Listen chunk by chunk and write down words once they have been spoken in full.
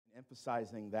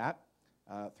emphasizing that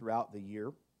throughout the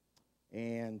year.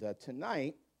 And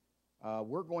tonight,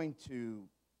 we're going to,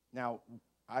 now,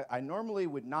 I normally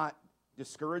would not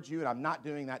discourage you, and I'm not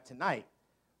doing that tonight,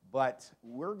 but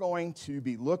we're going to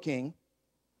be looking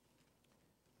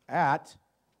at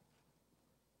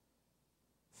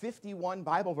 51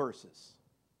 Bible verses.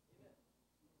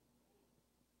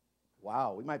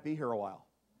 Wow, we might be here a while.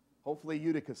 Hopefully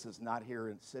Eutychus is not here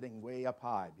and sitting way up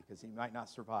high because he might not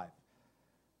survive.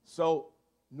 So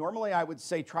normally I would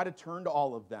say try to turn to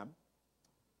all of them,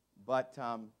 but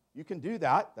you can do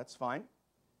that, that's fine.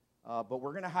 But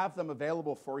we're going to have them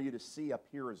available for you to see up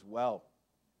here as well.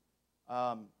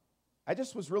 I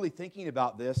just was really thinking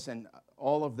about this and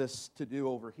all of this to do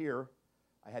over here.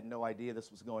 I had no idea this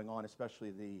was going on,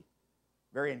 especially the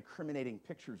very incriminating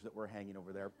pictures that were hanging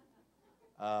over there.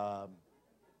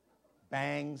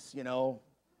 Bangs, you know,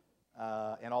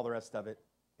 and all the rest of it.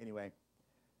 Anyway,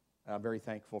 I'm very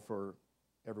thankful for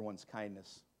everyone's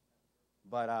kindness.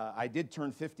 But I did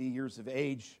turn 50 years of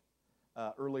age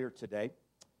earlier today,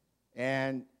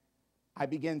 and I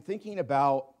began thinking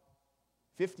about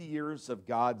 50 years of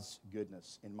God's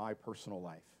goodness in my personal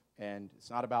life. And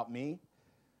it's not about me.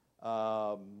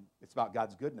 It's about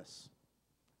God's goodness.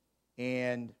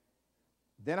 And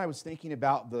then I was thinking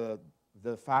about the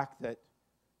fact that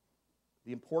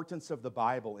the importance of the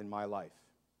Bible in my life.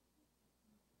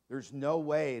 There's no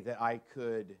way that I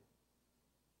could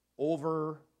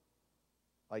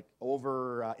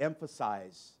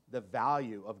emphasize the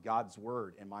value of God's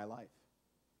Word in my life.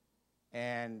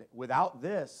 And without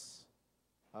this,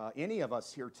 any of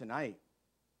us here tonight,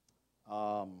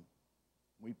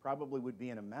 we probably would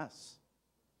be in a mess.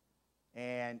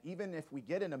 And even if we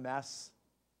get in a mess,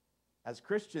 as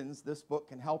Christians, this book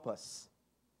can help us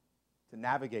to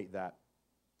navigate that.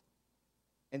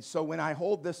 And so when I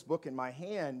hold this book in my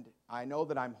hand, I know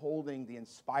that I'm holding the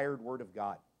inspired Word of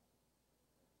God.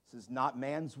 This is not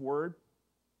man's word.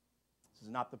 This is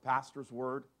not the pastor's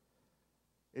word.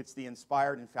 It's the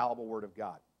inspired, infallible Word of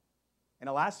God. In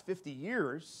the last 50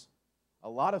 years, a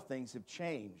lot of things have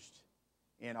changed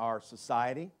in our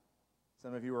society.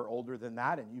 Some of you are older than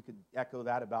that, and you could echo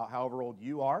that about however old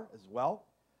you are as well.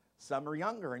 Some are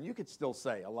younger, and you could still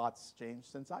say a lot's changed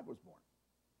since I was born.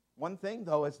 One thing,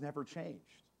 though, has never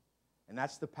changed, and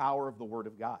that's the power of the Word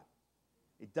of God.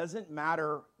 It doesn't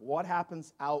matter what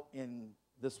happens out in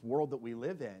this world that we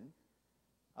live in,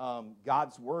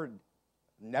 God's Word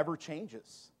never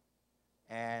changes.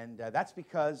 And that's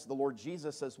because the Lord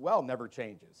Jesus as well never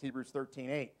changes. Hebrews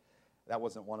 13:8. That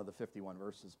wasn't one of the 51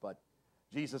 verses, but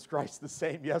Jesus Christ the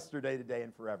same yesterday, today,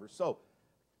 and forever. So,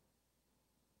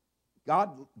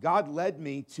 God led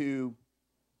me to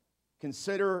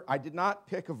consider, I did not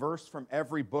pick a verse from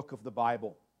every book of the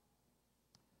Bible.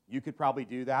 You could probably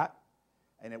do that,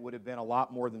 and it would have been a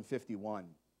lot more than 51.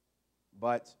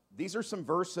 But these are some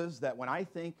verses that when I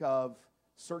think of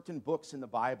certain books in the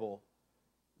Bible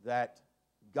that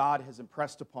God has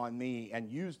impressed upon me and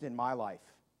used in my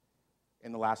life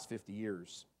in the last 50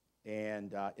 years.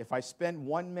 And if I spend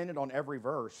 1 minute on every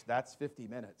verse, that's 50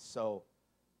 minutes. So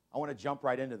I want to jump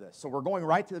right into this. So we're going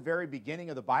right to the very beginning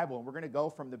of the Bible, and we're going to go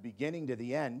from the beginning to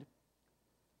the end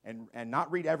and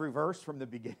not read every verse from the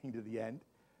beginning to the end.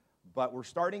 But we're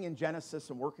starting in Genesis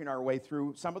and working our way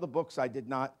through. Some of the books I did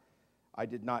not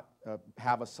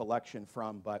have a selection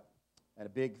from, and a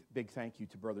big thank you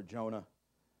to Brother Jonah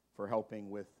for helping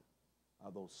with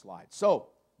those slides. So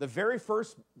the very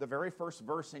first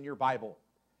verse in your Bible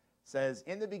says,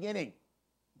 "In the beginning,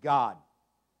 God."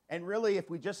 And really, if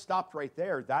we just stopped right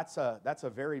there, that's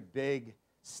a very big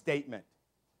statement.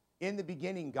 In the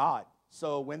beginning, God.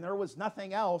 So when there was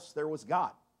nothing else, there was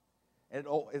God. And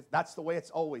that's the way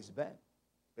it's always been.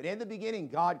 But in the beginning,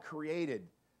 God created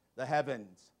the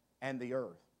heavens and the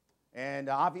earth. And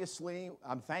obviously,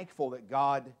 I'm thankful that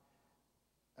God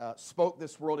spoke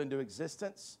this world into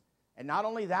existence. And not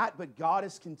only that, but God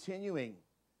is continuing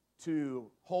to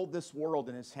hold this world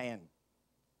in His hand.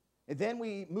 And then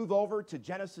we move over to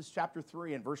Genesis chapter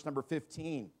 3 and verse number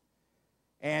 15.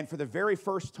 And for the very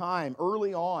first time,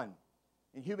 early on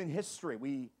in human history,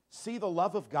 we see the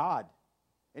love of God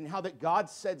and how that God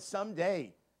said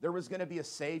someday there was going to be a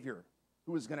Savior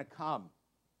who was going to come.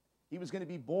 He was going to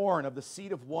be born of the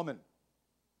seed of woman.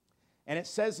 And it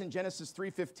says in Genesis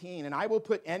 3:15, "And I will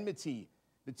put enmity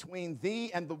between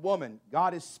thee and the woman."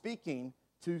 God is speaking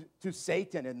to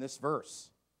Satan in this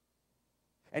verse.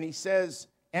 And He says,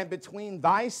 "And between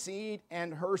thy seed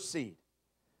and her seed,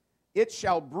 it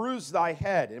shall bruise thy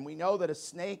head." And we know that a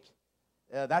snake,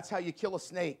 that's how you kill a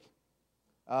snake.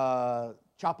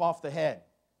 Chop off the head.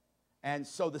 And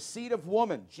so the seed of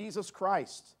woman, Jesus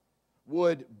Christ,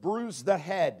 would bruise the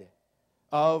head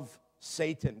of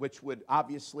Satan, which would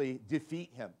obviously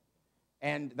defeat him.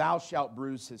 And thou shalt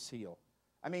bruise his heel.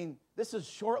 I mean, this is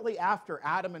shortly after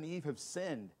Adam and Eve have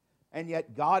sinned, and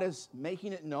yet God is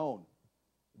making it known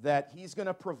that he's going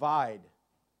to provide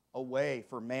a way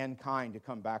for mankind to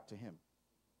come back to him.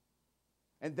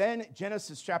 And then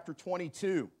Genesis chapter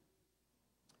 22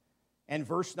 and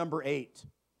verse number 8.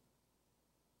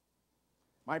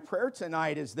 My prayer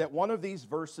tonight is that one of these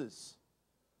verses,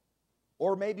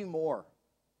 or maybe more,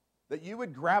 that you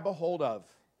would grab a hold of,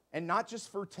 and not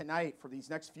just for tonight, for these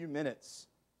next few minutes,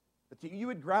 but that you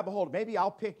would grab a hold. Maybe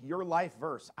I'll pick your life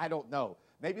verse. I don't know.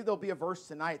 Maybe there'll be a verse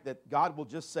tonight that God will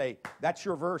just say, that's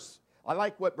your verse. I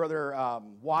like what Brother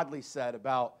Wadley said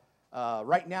about,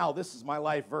 right now, this is my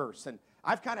life verse. And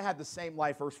I've kind of had the same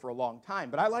life verse for a long time,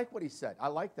 but I like what he said. I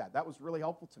like that. That was really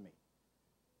helpful to me.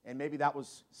 And maybe that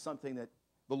was something that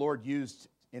the Lord used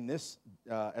in this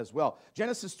as well.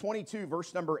 Genesis 22,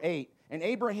 verse number 8. And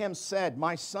Abraham said,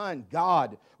 my son,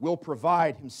 God will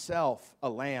provide himself a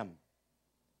lamb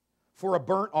for a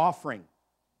burnt offering.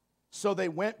 So they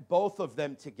went both of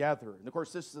them together. And of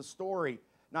course, this is a story.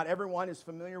 Not everyone is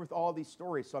familiar with all these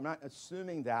stories, so I'm not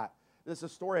assuming that. This is a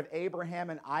story of Abraham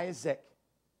and Isaac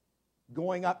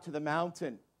going up to the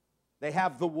mountain. They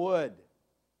have the wood.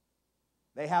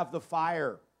 They have the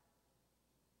fire.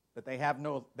 But they have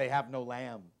no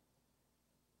lamb.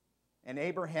 And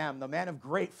Abraham, the man of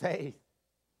great faith,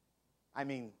 I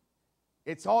mean,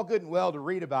 it's all good and well to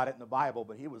read about it in the Bible,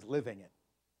 but he was living it.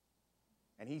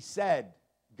 And he said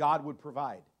God would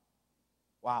provide.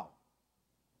 Wow.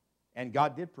 And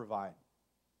God did provide.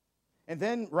 And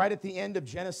then right at the end of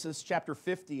Genesis chapter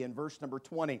 50 and verse number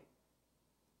 20,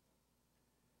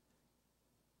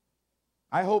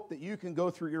 I hope that you can go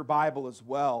through your Bible as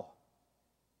well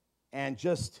and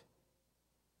just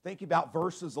think about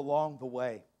verses along the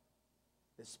way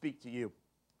that speak to you.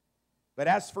 But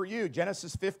as for you,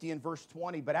 Genesis 50 and verse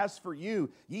 20, but as for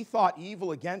you, ye thought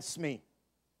evil against me.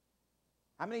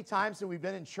 How many times have we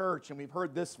been in church and we've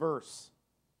heard this verse?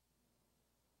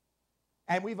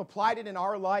 And we've applied it in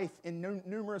our life in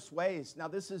numerous ways. Now,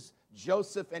 this is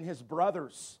Joseph and his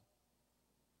brothers.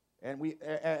 And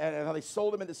how they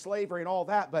sold him into slavery and all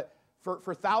that. But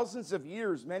for thousands of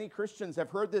years, many Christians have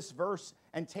heard this verse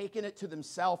and taken it to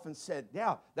themselves and said,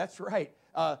 yeah, that's right.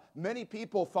 Many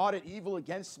people thought it evil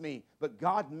against me, but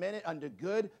God meant it unto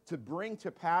good to bring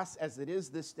to pass as it is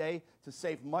this day to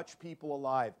save much people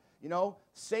alive. You know,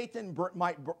 Satan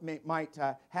might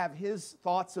have his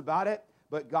thoughts about it,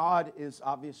 but God is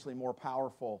obviously more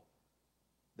powerful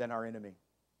than our enemy.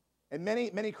 And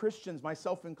many Christians,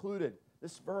 myself included,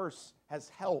 this verse has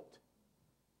helped.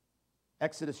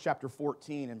 Exodus chapter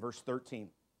 14 and verse 13.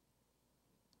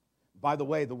 By the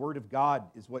way, the Word of God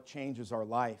is what changes our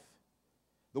life.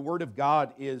 The Word of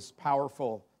God is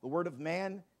powerful. The Word of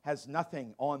man has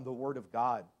nothing on the Word of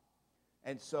God.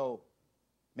 And so,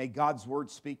 may God's Word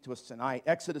speak to us tonight.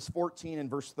 Exodus 14 and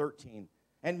verse 13.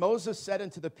 And Moses said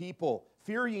unto the people,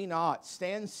 fear ye not,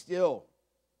 stand still,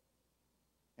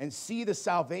 and see the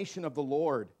salvation of the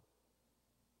Lord.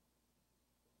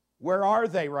 Where are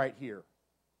they right here?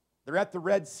 They're at the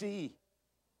Red Sea.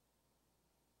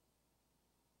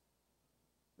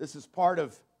 This is part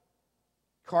of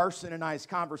Carson and I's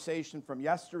conversation from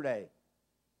yesterday,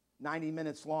 90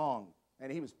 minutes long,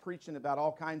 and he was preaching about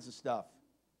all kinds of stuff.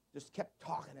 Just kept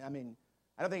talking. I mean,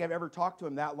 I don't think I've ever talked to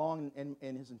him that long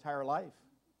in his entire life.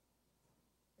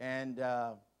 And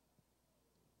I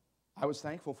was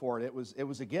thankful for it. It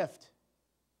was a gift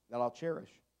that I'll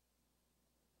cherish.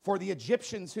 For the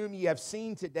Egyptians whom ye have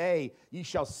seen today, ye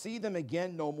shall see them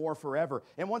again no more forever.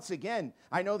 And once again,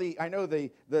 I know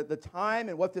the time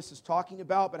and what this is talking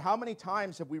about, but how many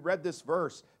times have we read this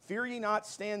verse? Fear ye not,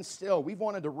 stand still. We've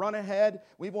wanted to run ahead.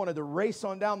 We've wanted to race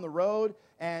on down the road.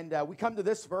 And we come to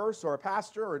this verse, or a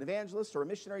pastor or an evangelist or a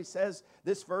missionary says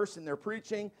this verse and they're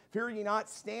preaching, fear ye not,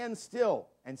 stand still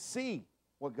and see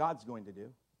what God's going to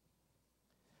do.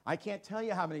 I can't tell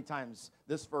you how many times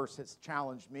this verse has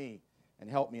challenged me and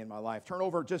help me in my life. Turn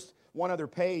over just one other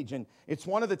page, and it's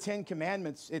one of the 10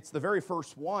 Commandments. It's the very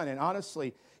first one, and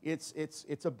honestly, it's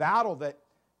a battle that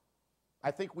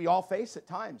I think we all face at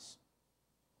times.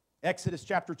 Exodus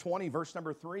chapter 20, verse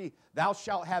number 3, thou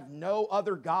shalt have no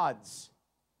other gods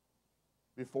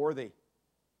before thee.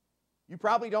 You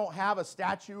probably don't have a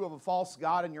statue of a false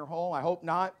god in your home. I hope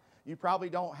not. You probably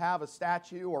don't have a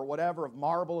statue or whatever of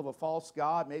marble of a false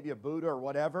god, maybe a Buddha or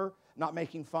whatever. Not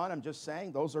making fun, I'm just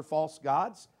saying those are false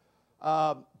gods.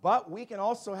 But we can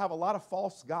also have a lot of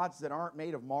false gods that aren't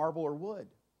made of marble or wood.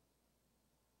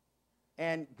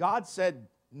 And God said,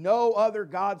 no other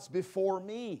gods before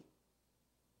me.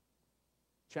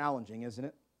 Challenging, isn't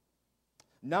it?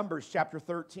 Numbers chapter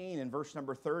 13 and verse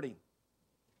number 30.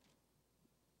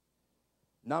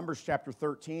 Numbers chapter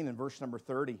 13 and verse number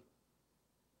 30.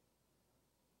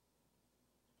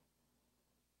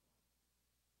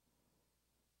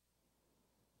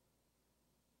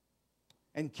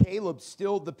 And Caleb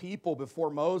stilled the people before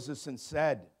Moses and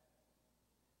said,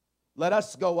 "Let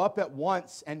us go up at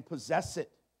once and possess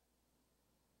it."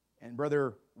 And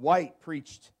Brother White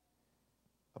preached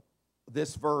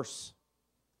this verse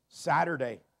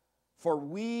Saturday. For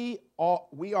we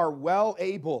are well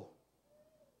able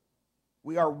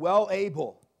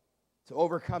to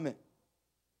overcome it.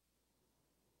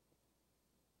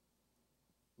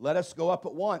 Let us go up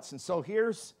at once. And so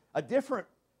here's a different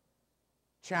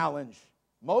challenge.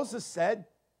 Moses said,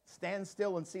 stand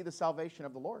still and see the salvation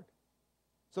of the Lord.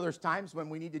 So there's times when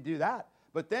we need to do that.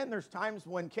 But then there's times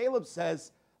when Caleb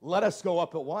says, let us go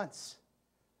up at once.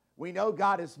 We know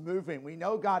God is moving. We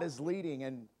know God is leading.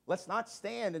 And let's not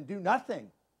stand and do nothing.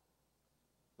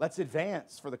 Let's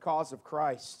advance for the cause of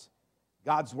Christ.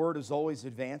 God's word is always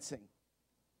advancing.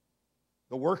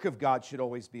 The work of God should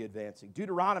always be advancing.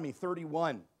 Deuteronomy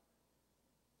 31.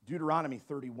 Deuteronomy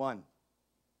 31.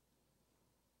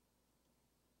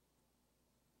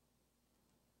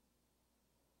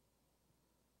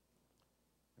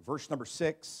 Verse number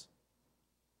 6.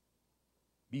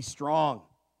 Be strong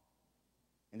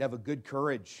and have a good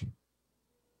courage.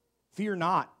 Fear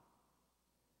not,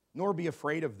 nor be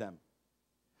afraid of them.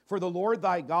 For the Lord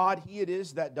thy God, he it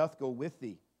is that doth go with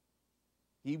thee.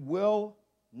 He will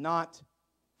not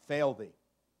fail thee,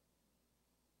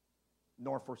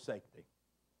 nor forsake thee.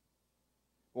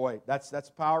 Boy, that's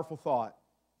a powerful thought.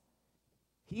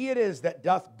 He it is that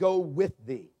doth go with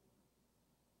thee.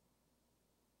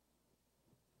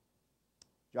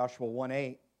 Joshua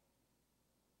 1:8.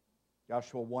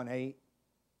 Joshua 1:8.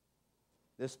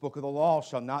 This book of the law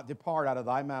shall not depart out of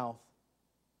thy mouth,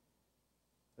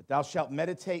 but thou shalt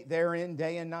meditate therein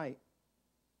day and night.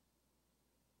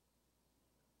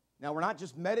 Now, we're not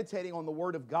just meditating on the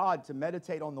Word of God to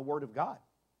meditate on the Word of God.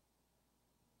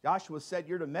 Joshua said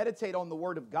you're to meditate on the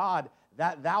Word of God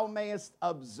that thou mayest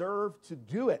observe to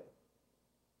do it.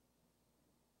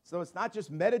 So it's not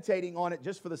just meditating on it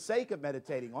just for the sake of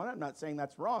meditating on it. I'm not saying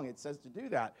that's wrong. It says to do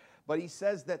that. But he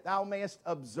says that thou mayest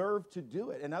observe to do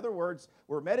it. In other words,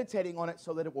 we're meditating on it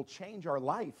so that it will change our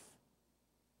life.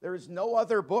 There is no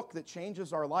other book that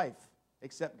changes our life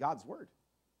except God's Word.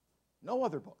 No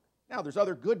other book. Now, there's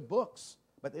other good books,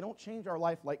 but they don't change our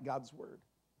life like God's Word.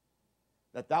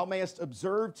 That thou mayest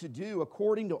observe to do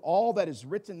according to all that is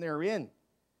written therein.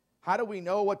 How do we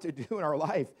know what to do in our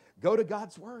life? Go to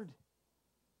God's Word.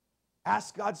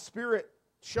 Ask God's Spirit,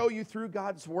 show you through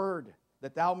God's Word,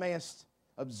 that thou mayest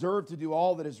observe to do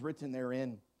all that is written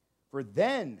therein. For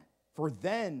then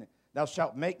thou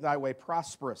shalt make thy way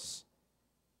prosperous,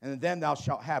 and then thou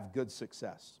shalt have good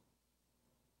success.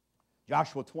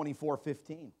 Joshua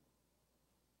 24:15.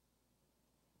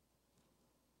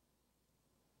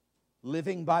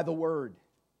 Living by the Word.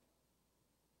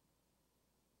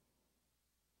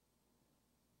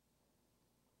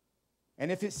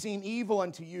 And if it seem evil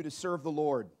unto you to serve the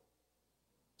Lord,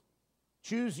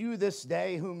 choose you this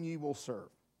day whom ye will serve.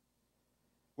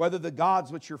 Whether the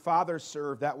gods which your fathers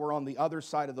served that were on the other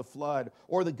side of the flood,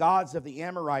 or the gods of the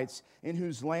Amorites in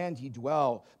whose land ye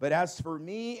dwell. But as for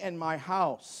me and my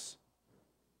house,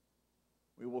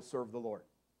 we will serve the Lord.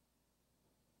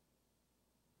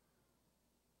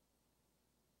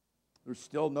 There's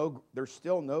still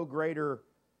no greater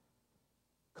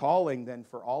calling than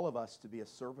for all of us to be a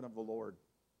servant of the Lord.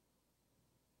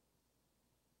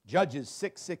 Judges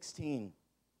 6:16.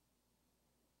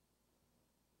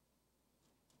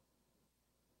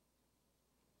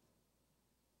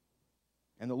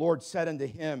 And the Lord said unto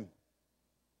him,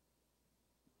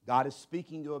 God is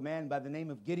speaking to a man by the name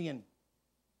of Gideon.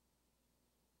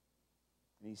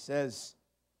 And he says,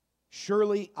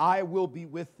 surely I will be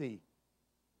with thee.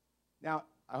 Now,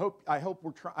 I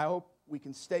hope we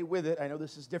can stay with it. I know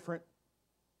this is different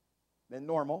than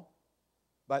normal,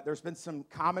 but there's been some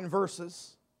common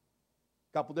verses.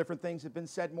 A couple different things have been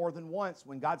said more than once.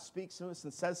 When God speaks to us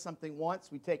and says something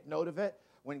once, we take note of it.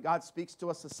 When God speaks to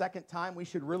us a second time, we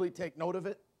should really take note of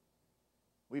it.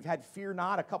 We've had fear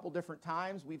not a couple different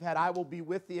times. We've had I will be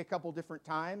with thee a couple different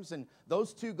times, and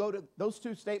those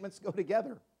two statements go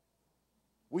together.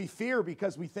 We fear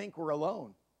because we think we're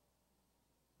alone,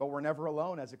 but we're never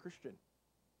alone as a Christian.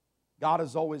 God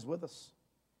is always with us.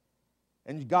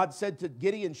 And God said to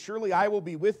Gideon, surely I will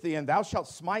be with thee, and thou shalt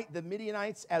smite the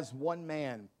Midianites as one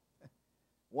man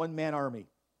army.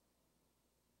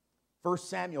 1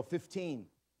 Samuel 15.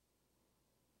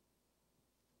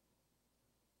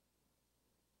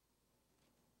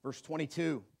 Verse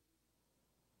 22.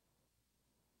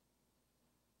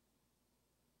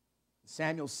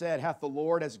 Samuel said, "Hath the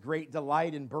Lord as great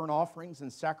delight in burnt offerings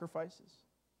and sacrifices,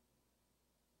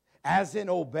 as in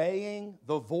obeying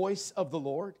the voice of the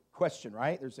Lord?" Question,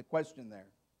 right? There's a question there.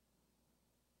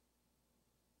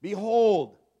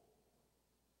 Behold,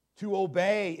 to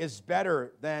obey is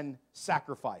better than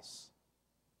sacrifice,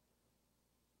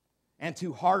 and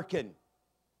to hearken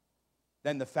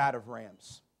than the fat of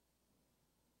rams.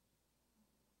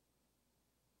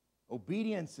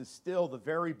 Obedience is still the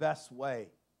very best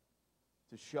way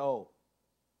to show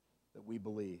that we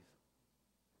believe.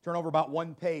 Turn over about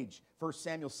one page, 1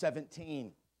 Samuel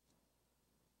 17,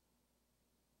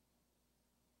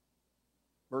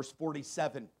 verse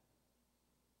 47.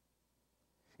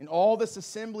 "And all this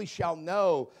assembly shall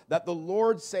know that the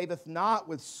Lord saveth not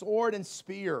with sword and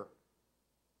spear.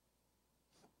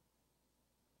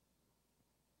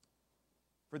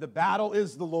 For the battle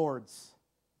is the Lord's,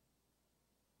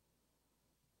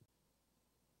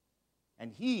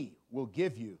 and He will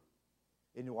give you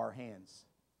into our hands."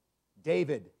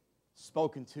 David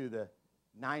spoken to the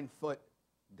 9-foot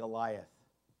Goliath.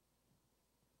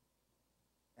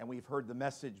 And we've heard the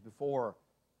message before,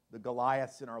 the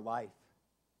Goliaths in our life.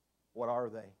 What are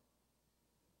they?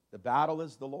 The battle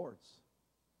is the Lord's,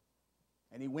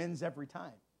 and He wins every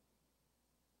time.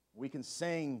 We can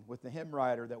sing with the hymn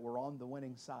writer that we're on the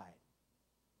winning side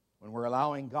when we're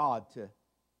allowing God to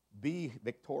be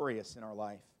victorious in our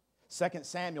life. 2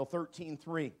 Samuel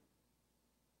 13:3.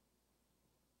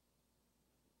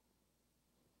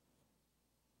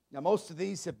 Now, most of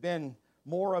these have been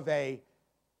more of a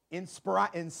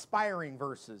inspiring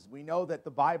verses. We know that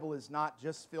the Bible is not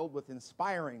just filled with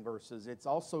inspiring verses. It's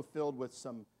also filled with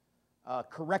some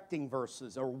correcting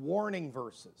verses or warning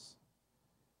verses.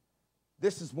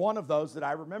 This is one of those that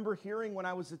I remember hearing when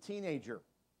I was a teenager.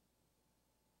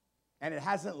 And it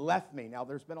hasn't left me. Now,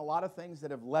 there's been a lot of things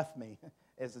that have left me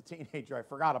as a teenager. I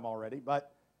forgot them already,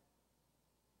 but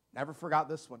never forgot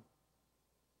this one.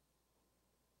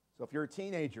 So if you're a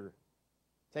teenager,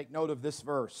 take note of this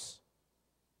verse.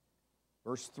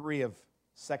 Verse 3 of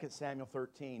 2 Samuel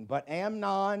 13. "But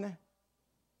Amnon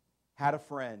had a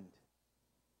friend."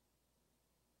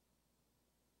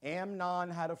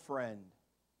 Amnon had a friend.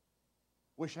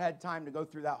 Wish I had time to go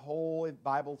through that whole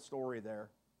Bible story there.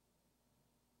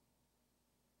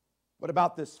 What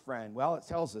about this friend? Well, it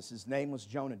tells us his name was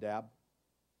Jonadab,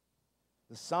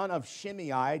 the son of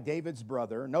Shimei, David's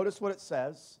brother. Notice what it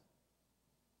says.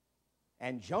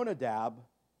 "And Jonadab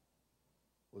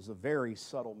was a very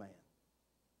subtle man."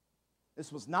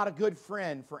 This was not a good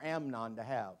friend for Amnon to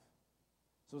have.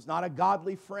 This was not a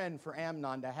godly friend for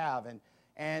Amnon to have.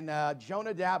 And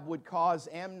Jonadab would cause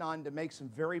Amnon to make some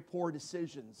very poor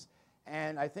decisions.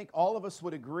 And I think all of us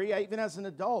would agree, even as an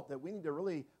adult, that we need to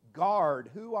really guard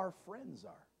who our friends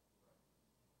are.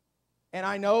 And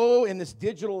I know in this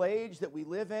digital age that we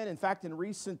live in fact, in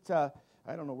recent, I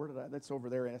don't know, that's over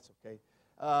there, and that's okay.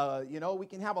 We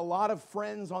can have a lot of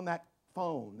friends on that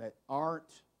phone that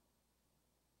aren't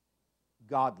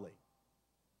godly.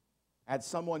 I had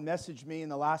someone message me in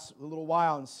the last little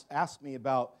while and ask me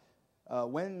about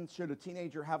when should a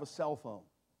teenager have a cell phone?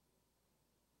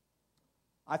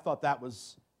 I thought that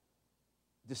was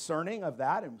discerning of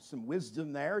that and some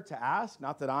wisdom there to ask.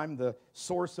 Not that I'm the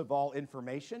source of all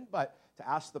information, but to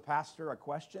ask the pastor a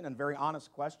question, and a very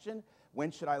honest question.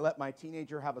 When should I let my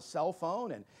teenager have a cell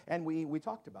phone? And we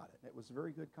talked about it. It was a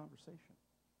very good conversation.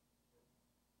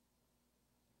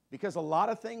 Because a lot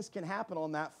of things can happen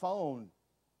on that phone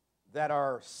that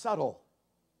are subtle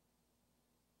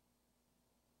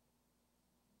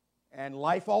and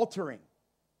life-altering.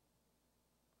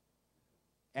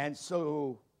 And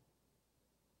so,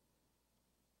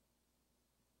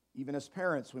 even as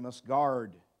parents, we must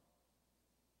guard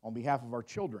on behalf of our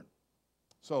children.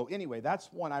 So anyway,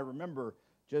 that's one I remember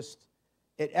just,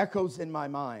 it echoes in my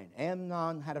mind.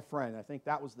 Amnon had a friend. I think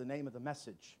that was the name of the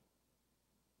message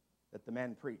that the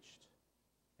man preached.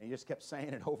 And he just kept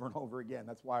saying it over and over again.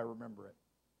 That's why I remember it.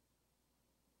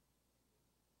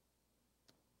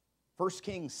 1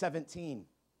 Kings 17.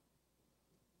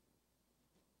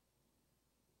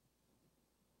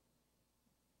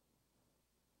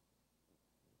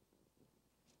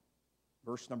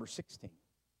 Verse number 16.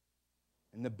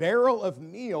 "And the barrel of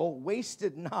meal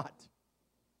wasted not,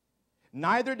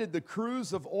 neither did the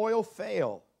cruse of oil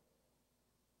fail,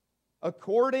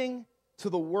 according to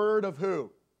the word of"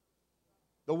 who?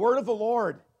 The word of the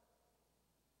Lord.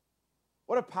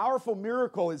 What a powerful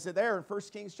miracle is it there in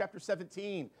 1 Kings chapter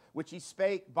 17, which he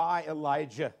spake by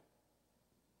Elijah.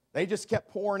 They just kept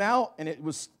pouring out, and it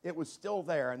was still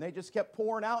there. And they just kept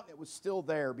pouring out, and it was still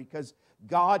there, because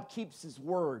God keeps His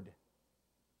word.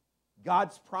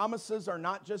 God's promises are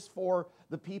not just for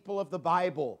the people of the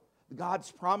Bible.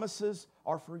 God's promises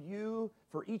are for you,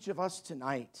 for each of us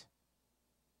tonight.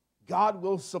 God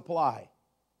will supply.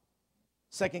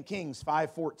 2 Kings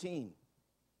 5:14.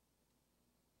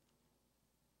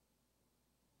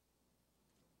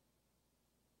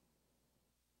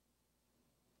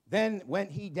 Then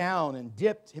went he down and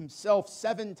dipped himself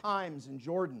 7 times in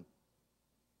Jordan.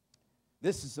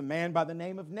 This is a man by the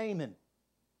name of Naaman.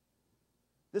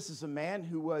 This is a man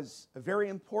who was a very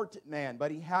important man,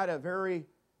 but he had a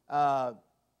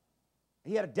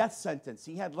death sentence.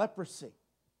 He had leprosy.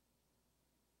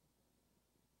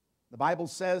 The Bible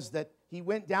says that he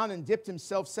went down and dipped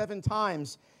himself 7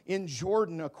 times in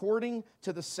Jordan, according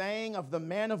to the saying of the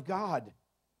man of God.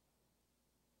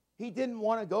 He didn't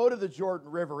want to go to the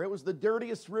Jordan River. It was the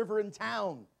dirtiest river in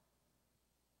town.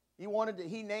 He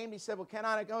said, well, can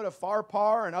I go to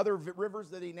Pharpar and other rivers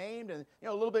that he named, and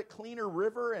a little bit cleaner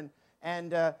river,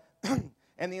 and the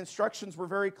instructions were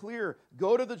very clear.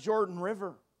 Go to the Jordan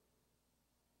River.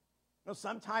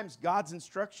 Sometimes God's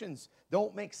instructions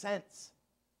don't make sense.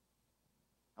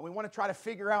 And we want to try to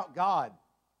figure out God.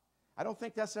 I don't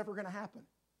think that's ever going to happen.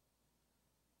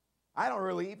 I don't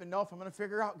really even know if I'm going to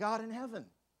figure out God in heaven.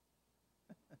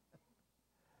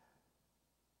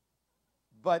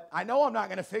 But I know I'm not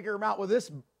going to figure him out with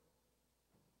this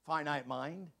finite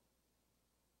mind.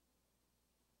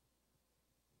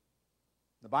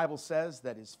 The Bible says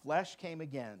that his flesh came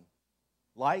again,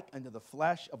 like unto the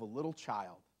flesh of a little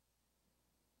child,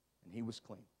 and he was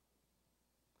clean.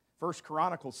 1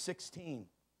 Chronicles 16.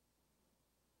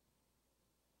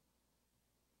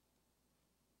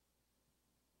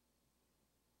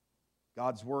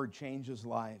 God's word changes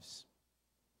lives.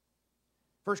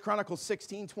 1 Chronicles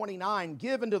 16:29,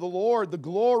 give unto the Lord the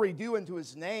glory due unto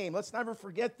His name. Let's never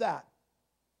forget that.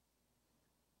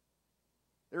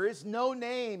 There is no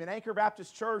name in Anchor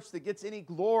Baptist Church that gets any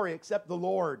glory except the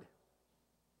Lord.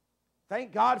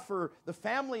 Thank God for the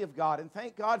family of God, and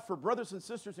thank God for brothers and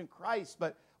sisters in Christ,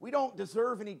 but we don't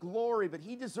deserve any glory, but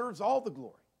He deserves all the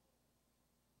glory.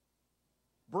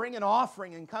 Bring an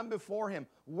offering and come before Him.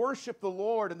 Worship the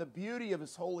Lord in the beauty of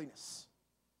His holiness.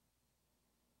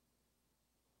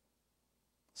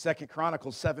 2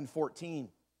 Chronicles 7:14.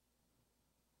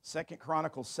 2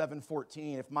 Chronicles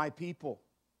 7:14. If my people,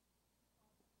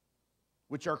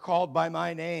 which are called by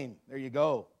my name, there you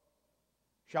go,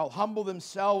 shall humble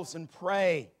themselves and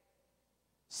pray,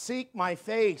 seek my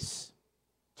face,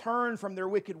 turn from their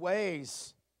wicked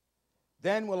ways,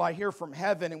 then will I hear from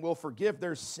heaven and will forgive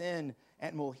their sin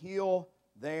and will heal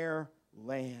their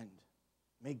land.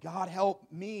 May God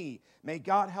help me. May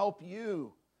God help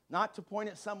you. Not to point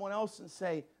at someone else and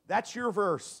say, that's your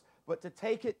verse, but to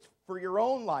take it for your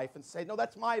own life and say, no,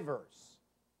 that's my verse.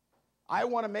 I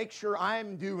want to make sure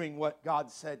I'm doing what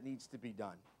God said needs to be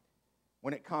done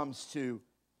when it comes to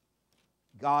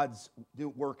God's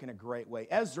work in a great way.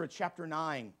 Ezra chapter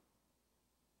 9.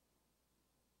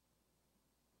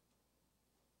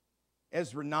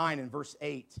 Ezra 9 and verse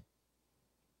 8.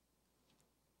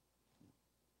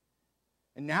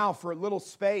 And now for a little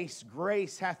space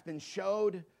grace hath been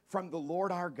showed from the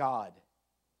Lord our God.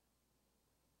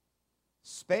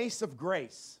 Space of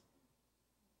grace.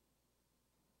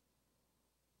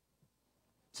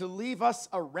 To leave us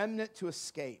a remnant to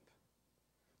escape.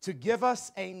 To give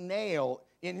us a nail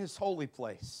in His holy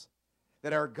place.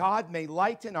 That our God may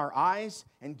lighten our eyes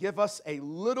and give us a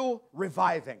little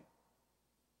reviving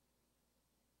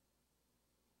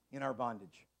in our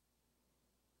bondage.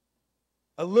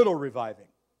 A little reviving.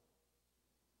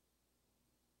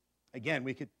 Again,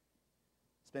 we could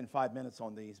spend 5 minutes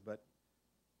on these, but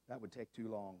that would take too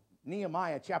long.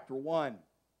 Nehemiah chapter 1.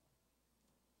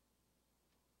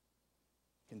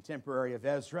 Contemporary of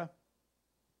Ezra.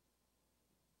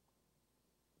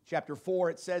 Chapter 4,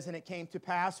 it says, and it came to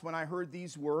pass when I heard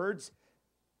these words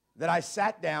that I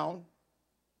sat down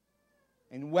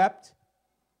and wept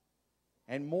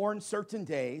and mourned certain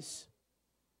days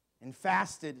and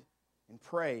fasted and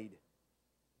prayed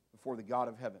before the God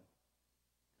of heaven.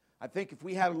 I think if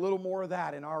we had a little more of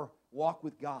that in our walk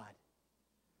with God,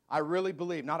 I really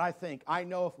believe, not I think, I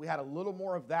know if we had a little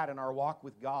more of that in our walk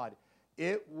with God,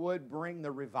 it would bring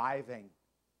the reviving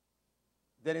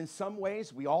that in some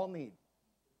ways we all need.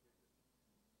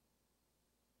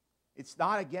 It's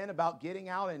not, again, about getting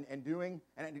out and doing,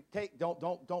 and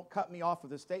don't cut me off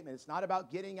with this statement. It's not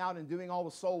about getting out and doing all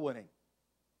the soul winning.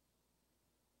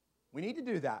 We need to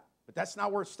do that, but that's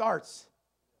not where it starts.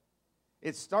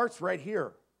 It starts right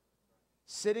here.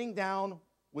 Sitting down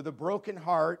with a broken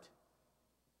heart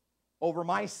over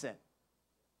my sin.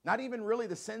 Not even really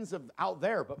the sins of out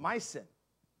there, but my sin.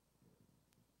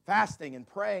 Fasting and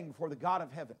praying before the God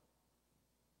of heaven.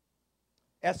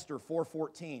 Esther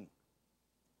 4:14.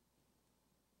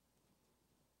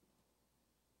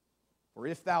 For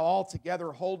if thou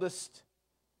altogether holdest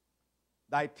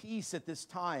thy peace at this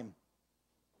time,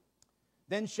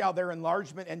 then shall their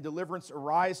enlargement and deliverance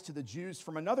arise to the Jews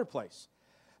from another place.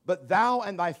 But thou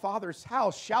and thy father's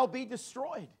house shall be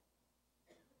destroyed.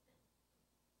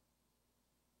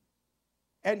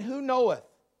 And who knoweth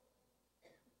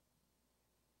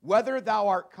whether thou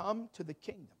art come to the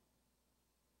kingdom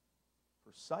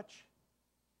for such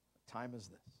a time as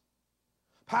this?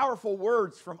 Powerful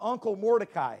words from Uncle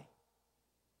Mordecai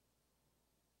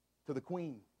to the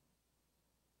queen.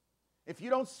 If you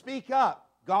don't speak up,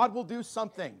 God will do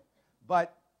something,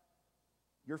 but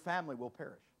your family will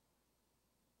perish.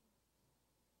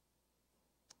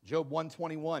 Job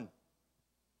 121.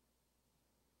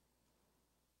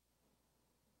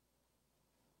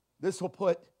 This will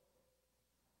put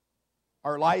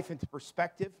our life into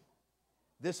perspective.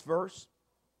 This verse.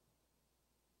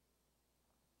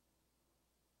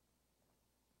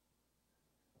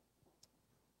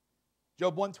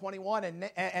 Job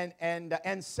 121,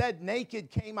 and said,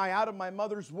 naked came I out of my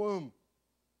mother's womb.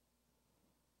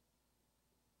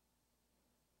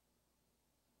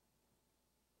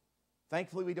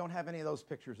 Thankfully, we don't have any of those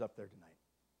pictures up there tonight.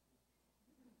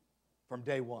 From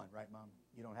day one, right, Mom?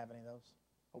 You don't have any of those?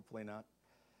 Hopefully not.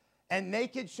 And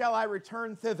naked shall I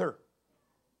return thither.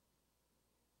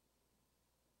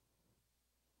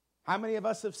 How many of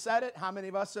us have said it? How many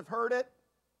of us have heard it?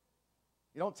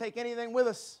 You don't take anything with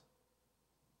us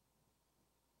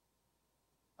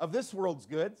of this world's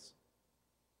goods.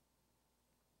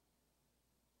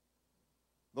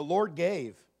 The Lord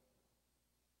gave.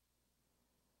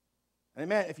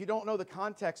 Amen. If you don't know the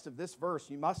context of this verse,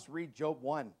 you must read Job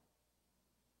 1.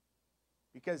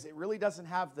 Because it really doesn't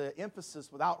have the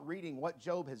emphasis without reading what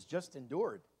Job has just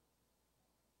endured.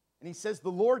 And he says, the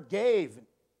Lord gave,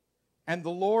 and the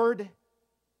Lord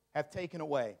hath taken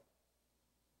away.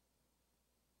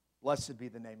 Blessed be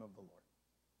the name of the Lord.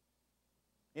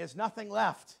 He has nothing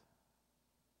left.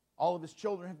 All of his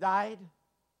children have died.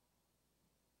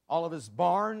 All of his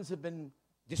barns have been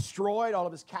destroyed. All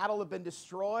of his cattle have been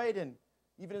destroyed. And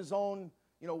even his own,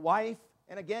 wife.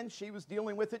 And again, she was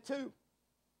dealing with it too.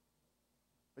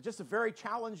 But just a very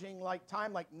challenging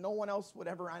time, like no one else would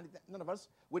ever, none of us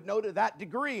would know to that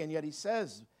degree. And yet he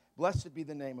says, blessed be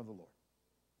the name of the Lord.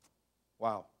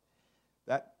 Wow.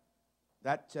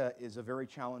 That is a very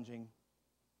challenging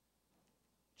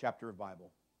chapter of Bible.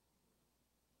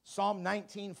 Psalm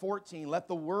 19:14, let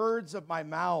the words of my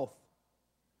mouth.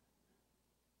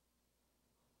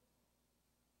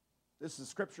 This is a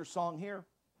scripture song here.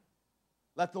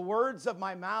 Let the words of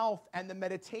my mouth and the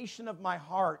meditation of my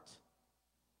heart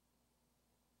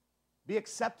be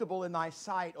acceptable in thy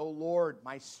sight, O Lord,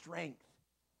 my strength,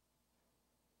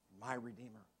 my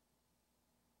Redeemer.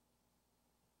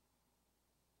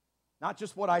 Not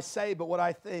just what I say, but what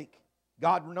I think.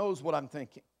 God knows what I'm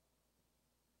thinking.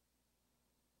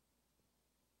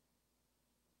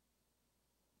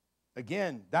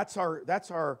 Again, that's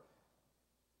our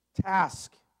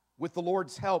task with the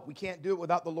Lord's help. We can't do it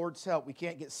without the Lord's help. We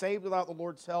can't get saved without the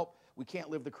Lord's help. We can't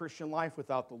live the Christian life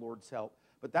without the Lord's help.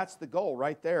 But that's the goal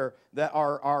right there, that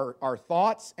our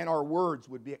thoughts and our words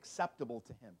would be acceptable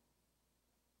to Him.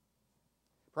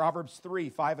 Proverbs 3,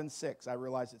 5, and 6. I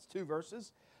realize it's 2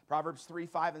 verses. Proverbs 3,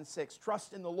 5, and 6.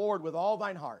 Trust in the Lord with all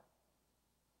thine heart.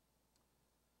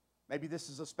 Maybe this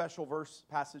is a special verse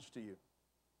passage to you.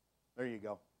 There you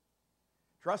go.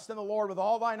 Trust in the Lord with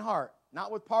all thine heart.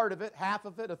 Not with part of it, half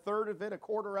of it, a third of it, a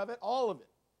quarter of it, all of it.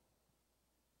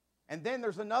 And then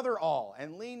there's another all.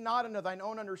 And lean not unto thine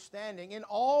own understanding in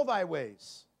all thy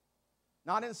ways.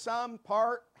 Not in some,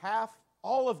 part, half,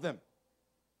 all of them.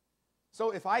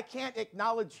 So if I can't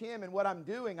acknowledge Him in what I'm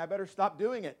doing, I better stop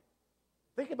doing it.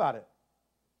 Think about it.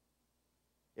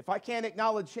 If I can't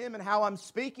acknowledge Him in how I'm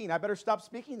speaking, I better stop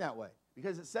speaking that way.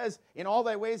 Because it says, in all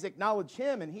thy ways acknowledge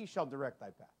Him, and He shall direct thy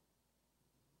path.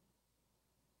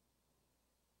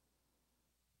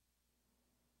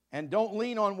 And don't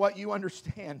lean on what you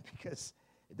understand, because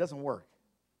it doesn't work.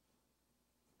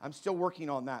 I'm still working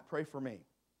on that. Pray for me.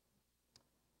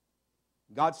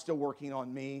 God's still working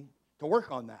on me to work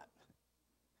on that.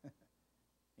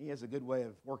 He has a good way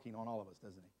of working on all of us,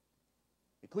 doesn't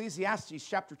He? Ecclesiastes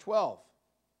chapter 12.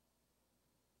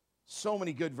 So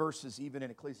many good verses even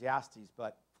in Ecclesiastes,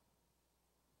 but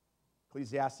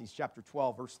Ecclesiastes chapter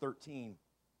 12, verse 13.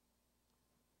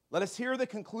 Let us hear the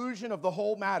conclusion of the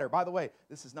whole matter. By the way,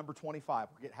 this is number 25.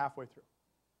 We're getting halfway through.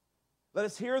 Let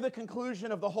us hear the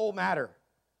conclusion of the whole matter.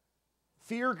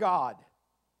 Fear God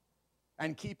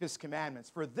and keep His commandments,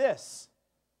 for this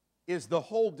is the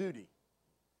whole duty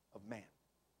of man.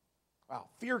 Wow,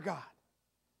 fear God.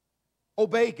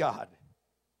 Obey God.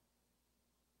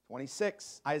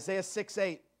 26, Isaiah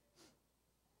 6:8.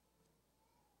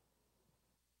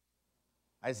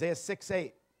 Isaiah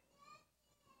 6:8.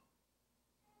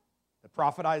 The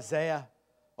prophet Isaiah,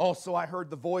 also I heard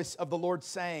the voice of the Lord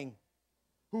saying,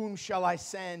 whom shall I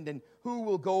send, and who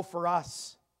will go for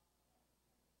us?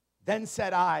 Then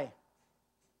said I,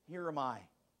 here am I,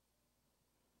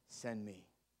 send me.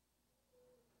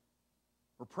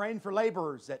 We're praying for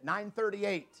laborers at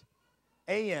 9:38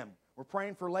 a.m. We're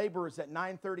praying for laborers at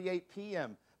 9:38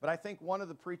 p.m. But I think one of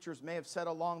the preachers may have said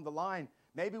along the line,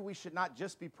 maybe we should not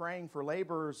just be praying for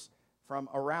laborers from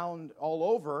around all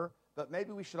over, but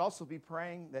maybe we should also be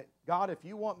praying that, God, if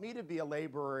you want me to be a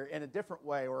laborer in a different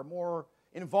way or a more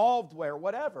involved way or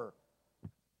whatever,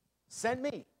 send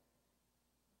me.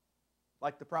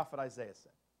 Like the prophet Isaiah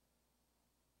said.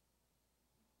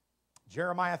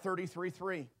 Jeremiah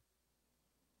 33:3.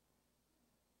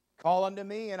 Call unto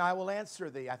me and I will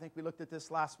answer thee. I think we looked at this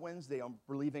last Wednesday on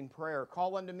believing prayer.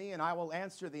 Call unto me and I will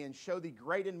answer thee and show thee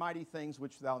great and mighty things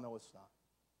which thou knowest not.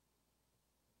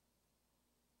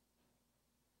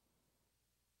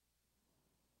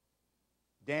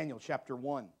 Daniel chapter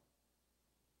 1.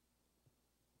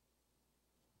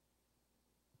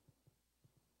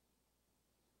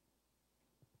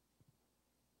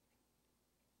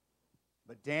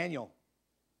 But Daniel,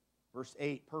 verse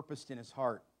 8, purposed in his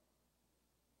heart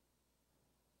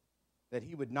that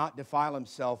he would not defile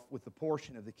himself with the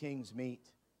portion of the king's meat,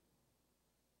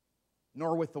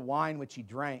 nor with the wine which he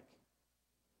drank.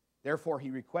 Therefore he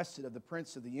requested of the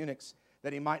prince of the eunuchs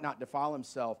that he might not defile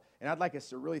himself. And I'd like us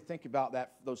to really think about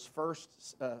that, those first,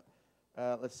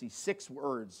 6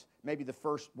 words, maybe the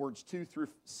first words 2 through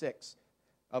 6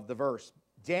 of the verse.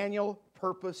 Daniel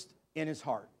purposed in his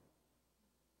heart.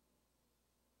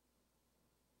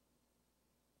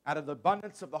 Out of the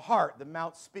abundance of the heart, the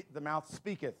mouth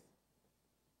speaketh.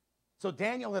 So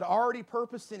Daniel had already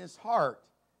purposed in his heart.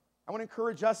 I want to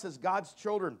encourage us as God's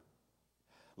children.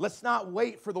 Let's not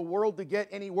wait for the world to get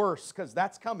any worse, because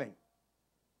that's coming.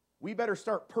 We better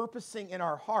start purposing in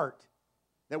our heart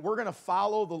that we're going to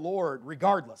follow the Lord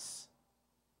regardless.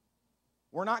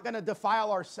 We're not going to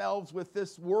defile ourselves with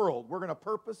this world. We're going to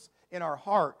purpose in our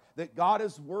heart that God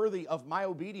is worthy of my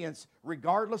obedience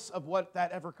regardless of what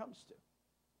that ever comes to.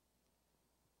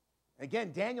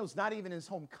 Again, Daniel's not even in his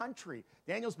home country.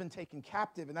 Daniel's been taken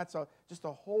captive, and that's just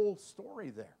a whole story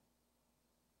there.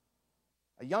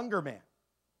 A younger man,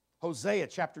 Hosea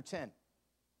chapter 10.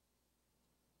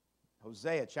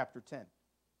 Hosea chapter 10.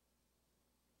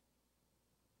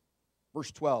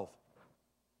 Verse 12.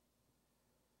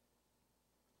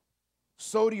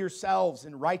 Sow to yourselves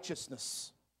in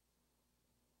righteousness.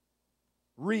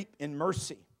 Reap in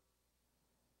mercy.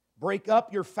 Break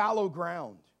up your fallow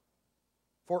ground.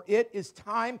 For it is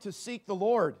time to seek the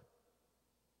Lord.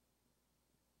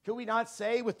 Could we not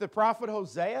say with the prophet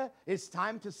Hosea, it's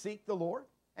time to seek the Lord?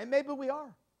 And maybe we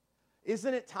are.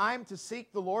 Isn't it time to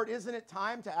seek the Lord? Isn't it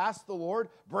time to ask the Lord,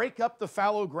 break up the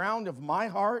fallow ground of my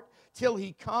heart till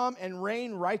He come and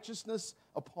rain righteousness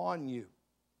upon you?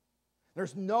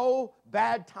 There's no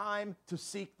bad time to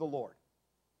seek the Lord.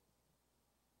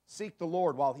 Seek the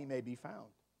Lord while He may be found.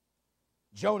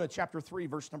 Jonah chapter 3,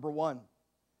 verse number 1.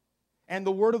 And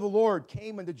the word of the Lord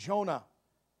came unto Jonah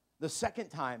the second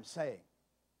time, saying,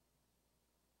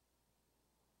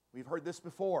 we've heard this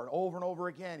before, over and over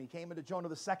again. He came into Jonah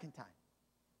the second time.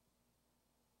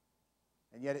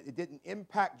 And yet it didn't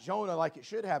impact Jonah like it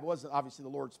should have. It wasn't obviously the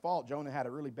Lord's fault. Jonah had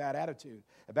a really bad attitude,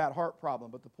 a bad heart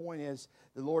problem. But the point is,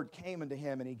 the Lord came unto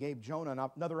him and He gave Jonah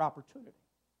another opportunity.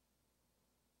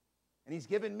 And He's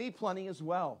given me plenty as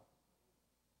well.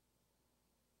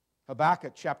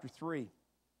 Habakkuk chapter 3.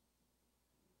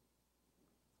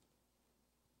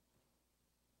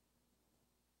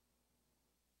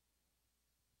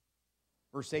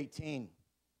 Verse 18.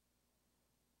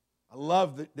 I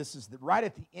love that this is right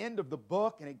at the end of the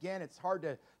book. And again, it's hard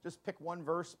to just pick one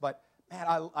verse. But man,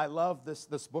 I love this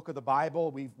book of the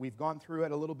Bible. We've gone through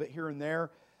it a little bit here and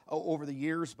there over the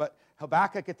years. But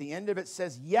Habakkuk at the end of it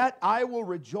says, yet I will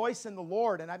rejoice in the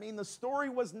Lord. And I mean, the story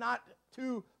was not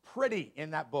too pretty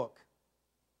in that book.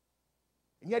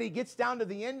 And yet he gets down to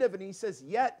the end of it and he says,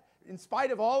 yet, in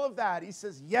spite of all of that, he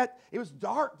says, yet it was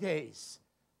dark days.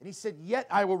 And he said, yet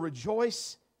I will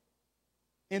rejoice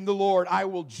in the Lord. I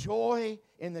will joy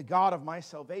in the God of my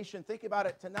salvation. Think about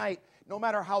it tonight. No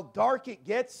matter how dark it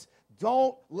gets,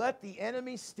 don't let the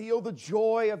enemy steal the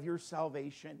joy of your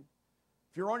salvation.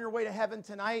 If you're on your way to heaven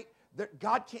tonight,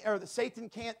 Satan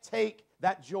can't take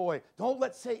that joy. Don't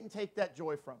let Satan take that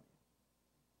joy from you.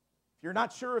 If you're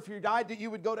not sure if you died that you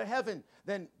would go to heaven,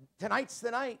 then tonight's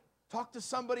the night. Talk to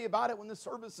somebody about it when the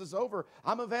service is over.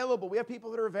 I'm available. We have people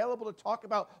that are available to talk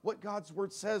about what God's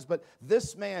Word says. But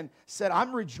this man said,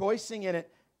 I'm rejoicing in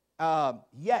it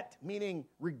yet, meaning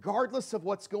regardless of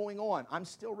what's going on, I'm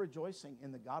still rejoicing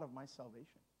in the God of my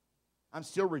salvation. I'm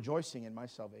still rejoicing in my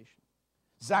salvation.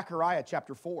 Zechariah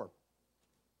chapter 4.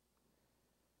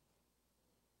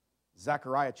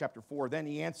 Zechariah chapter 4. Then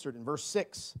he answered in verse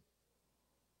 6.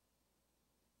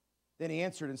 Then he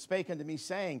answered and spake unto me,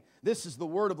 saying, This is the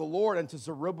word of the Lord unto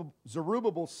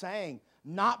Zerubbabel, saying,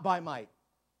 Not by might,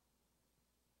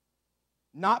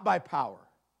 not by power,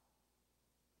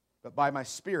 but by my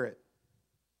Spirit,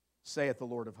 saith the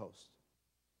Lord of hosts.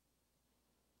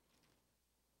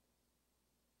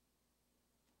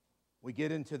 We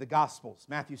get into the Gospels,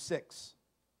 Matthew 6,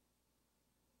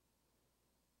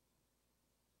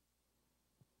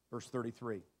 verse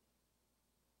 33.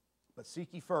 But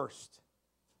seek ye first.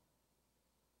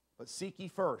 But seek ye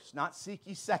first, not seek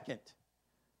ye second.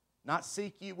 Not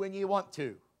seek ye when ye want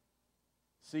to.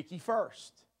 Seek ye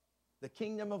first the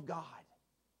kingdom of God.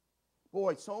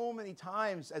 Boy, so many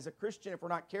times as a Christian, if we're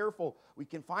not careful, we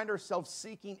can find ourselves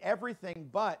seeking everything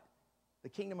but the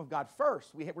kingdom of God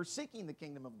first. We're seeking the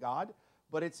kingdom of God,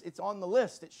 but it's on the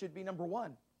list. It should be number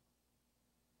one.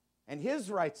 And His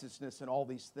righteousness and all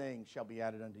these things shall be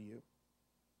added unto you.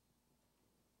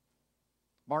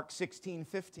 Mark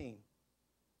 16:15.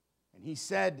 And He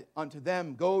said unto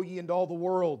them, Go ye into all the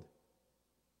world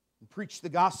and preach the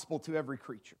gospel to every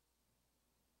creature.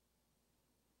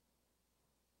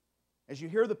 As you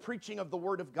hear the preaching of the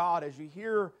Word of God, as you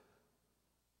hear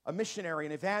a missionary,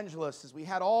 an evangelist, as we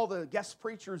had all the guest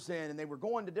preachers in and they were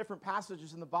going to different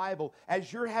passages in the Bible,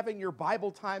 as you're having your Bible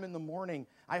time in the morning,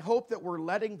 I hope that we're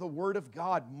letting the Word of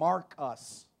God mark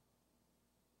us.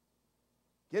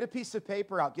 Get a piece of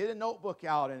paper out, get a notebook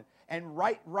out, and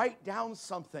write down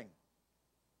something.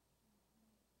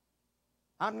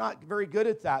 I'm not very good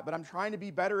at that, but I'm trying to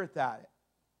be better at that.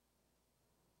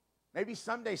 Maybe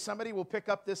someday somebody will pick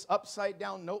up this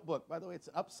upside-down notebook. By the way, it's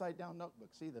an upside-down notebook.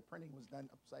 See, the printing was done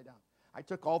upside down. I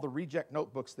took all the reject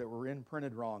notebooks that were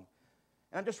printed wrong,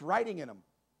 and I'm just writing in them.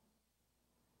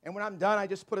 And when I'm done, I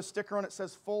just put a sticker on it that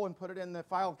says full and put it in the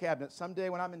file cabinet. Someday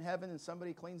when I'm in heaven and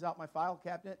somebody cleans out my file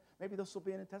cabinet, maybe this will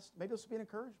be an maybe this will be an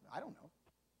encouragement. I don't know.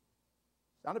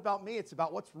 It's not about me. It's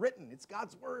about what's written. It's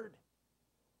God's Word.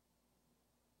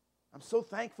 I'm so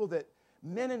thankful that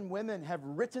men and women have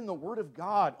written the Word of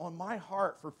God on my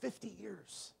heart for 50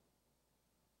 years.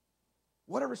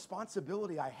 What a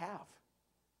responsibility I have.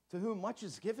 To whom much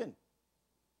is given,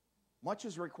 much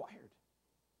is required.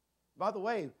 By the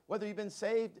way, whether you've been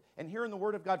saved and hearing the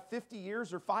Word of God 50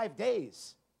 years or 5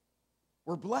 days,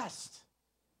 we're blessed.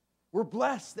 We're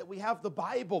blessed that we have the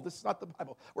Bible. This is not the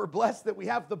Bible. We're blessed that we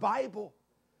have the Bible.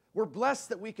 We're blessed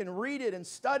that we can read it and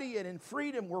study it in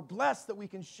freedom. We're blessed that we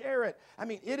can share it. I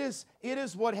mean, it is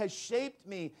what has shaped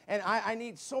me, and I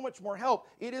need so much more help.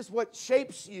 It is what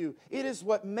shapes you. It is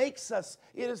what makes us.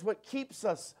 It is what keeps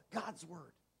us. God's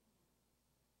Word.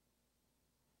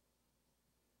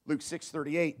 Luke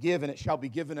 6:38, Give, and it shall be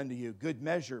given unto you. Good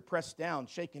measure, pressed down,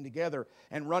 shaken together,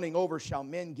 and running over shall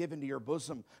men give into your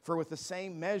bosom. For with the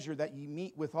same measure that ye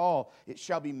meet withal, it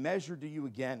shall be measured to you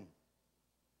again.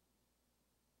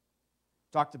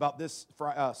 Talked about this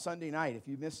for Sunday night. If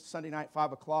you missed Sunday night,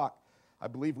 5 o'clock, I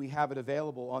believe we have it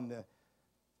available on the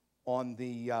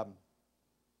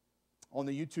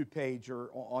YouTube page or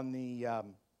on the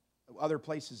other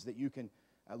places that you can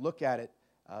look at it.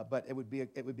 But it would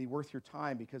be worth your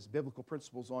time because biblical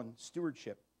principles on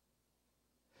stewardship.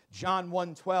 John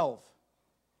 1:12.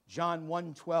 John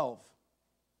 1:12.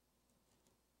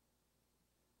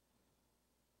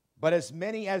 But as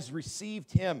many as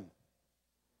received Him,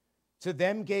 to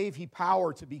them gave He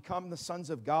power to become the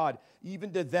sons of God,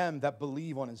 even to them that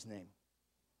believe on His name.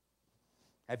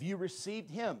 Have you received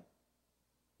Him?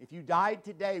 If you died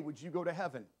today, would you go to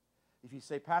heaven? If you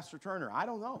say, Pastor Turner, I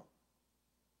don't know.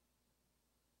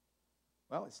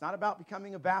 Well, it's not about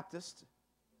becoming a Baptist.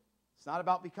 It's not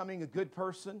about becoming a good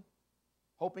person,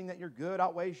 hoping that your good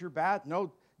outweighs your bad.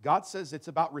 No, God says it's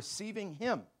about receiving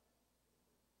Him,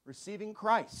 receiving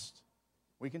Christ.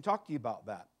 We can talk to you about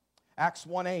that. Acts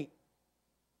 1:8.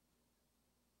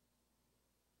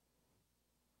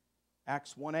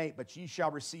 Acts 1:8, but ye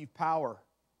shall receive power.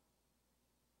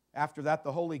 After that,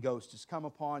 the Holy Ghost is come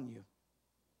upon you.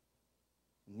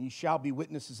 And ye shall be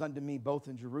witnesses unto me both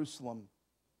in Jerusalem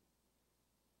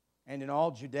and in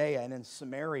all Judea and in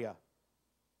Samaria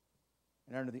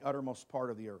and unto the uttermost part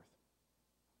of the earth.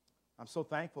 I'm so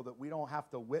thankful that we don't have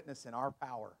to witness in our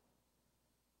power.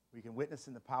 We can witness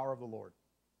in the power of the Lord.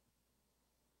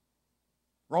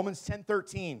 Romans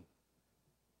 10:13.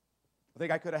 I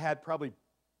think I could have had probably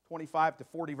 25 to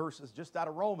 40 verses just out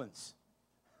of Romans.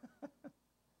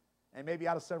 And maybe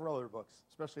out of several other books,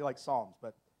 especially like Psalms.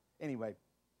 But anyway.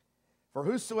 For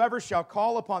whosoever shall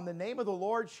call upon the name of the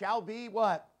Lord shall be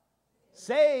what?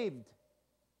 Saved.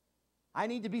 I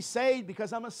need to be saved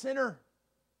because I'm a sinner.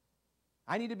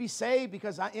 I need to be saved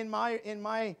because in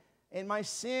my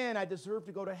sin I deserve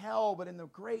to go to hell, but in the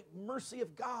great mercy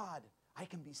of God I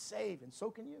can be saved, and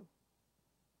so can you.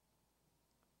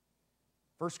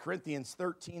 1 Corinthians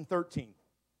 13:13.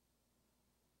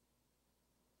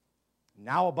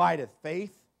 Now abideth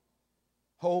faith,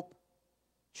 hope,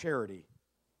 charity.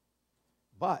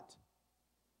 But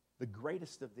the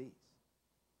greatest of these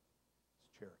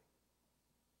is charity.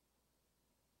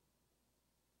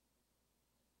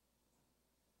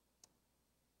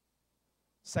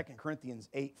 Second Corinthians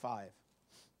 8:5.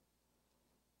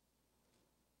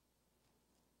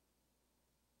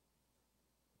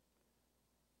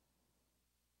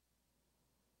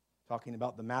 Talking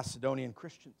about the Macedonian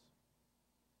Christians.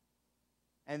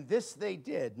 And this they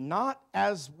did, not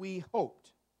as we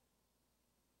hoped.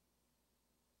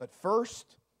 But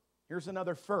first, here's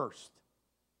another first.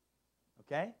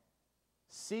 Okay?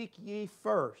 Seek ye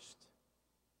first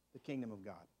the kingdom of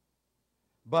God.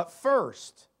 But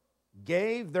first,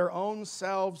 gave their own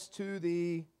selves to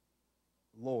the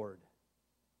Lord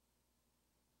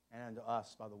and unto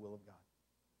us by the will of God.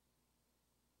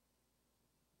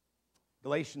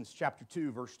 Galatians chapter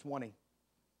 2, verse 20.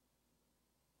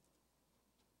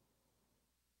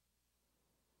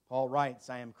 Paul writes,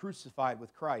 I am crucified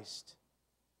with Christ.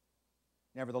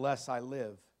 Nevertheless I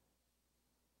live.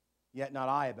 Yet not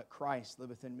I, but Christ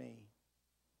liveth in me.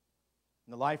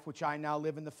 In the life which I now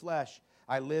live in the flesh,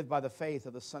 I live by the faith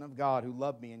of the Son of God who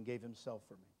loved me and gave himself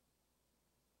for me.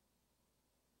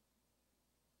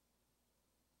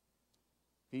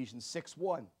 Ephesians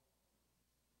 6:1.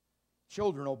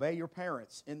 Children, obey your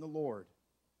parents in the Lord,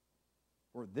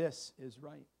 for this is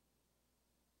right.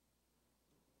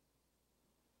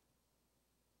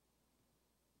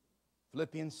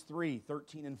 Philippians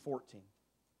 3:13 and 14.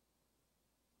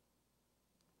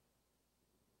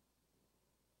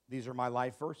 These are my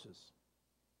life verses.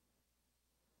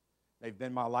 They've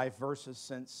been my life verses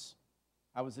since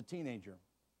I was a teenager.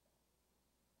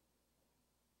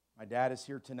 My dad is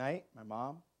here tonight, my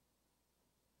mom,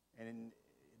 and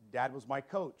Dad was my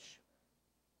coach.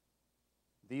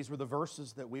 These were the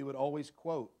verses that we would always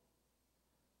quote.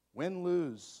 Win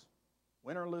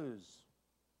or lose.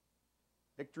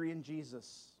 Victory in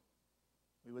Jesus.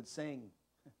 We would sing.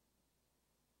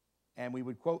 And we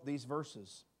would quote these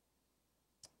verses.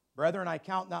 Brethren, I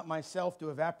count not myself to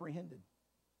have apprehended,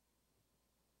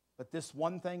 but this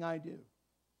one thing I do,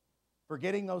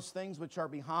 forgetting those things which are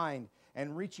behind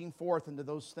and reaching forth into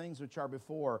those things which are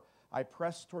before, I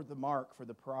press toward the mark for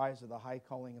the prize of the high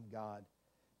calling of God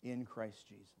in Christ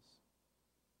Jesus.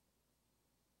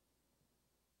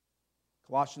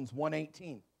 Colossians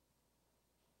 1:18.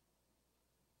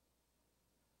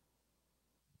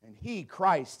 And he,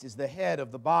 Christ, is the head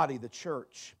of the body, the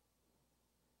church,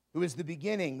 who is the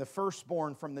beginning, the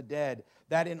firstborn from the dead,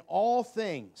 that in all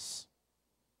things,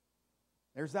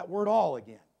 there's that word all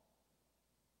again,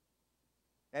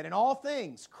 that in all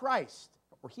things Christ,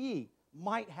 or he,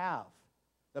 might have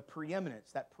the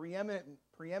preeminence. That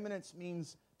preeminence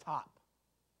means top.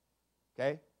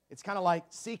 Okay? It's kind of like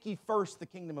seek ye first the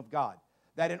kingdom of God,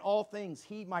 that in all things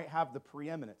he might have the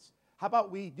preeminence. How about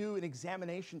we do an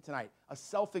examination tonight, a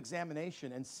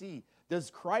self-examination, and see, does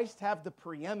Christ have the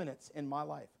preeminence in my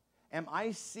life? Am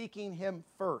I seeking him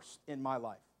first in my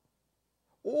life?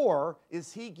 Or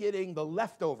is he getting the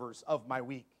leftovers of my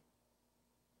week?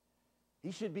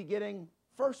 He should be getting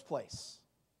first place.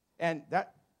 And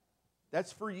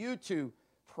that's for you to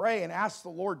pray and ask the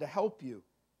Lord to help you.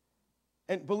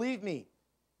 And believe me,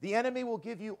 the enemy will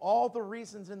give you all the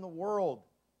reasons in the world.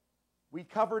 We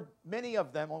covered many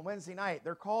of them on Wednesday night.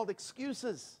 They're called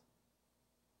excuses.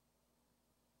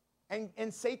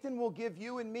 And Satan will give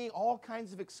you and me all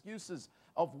kinds of excuses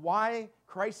of why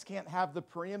Christ can't have the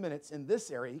preeminence in this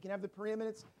area. He can have the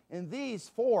preeminence in these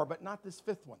four, but not this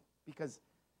fifth one. Because,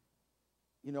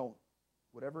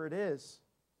 whatever it is,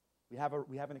 we have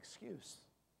an excuse.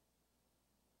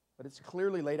 But it's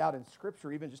clearly laid out in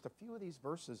Scripture. Even just a few of these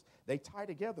verses, they tie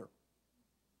together.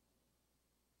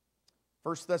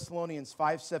 1 Thessalonians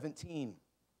 5:17.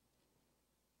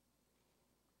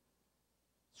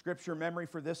 Scripture memory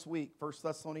for this week, 1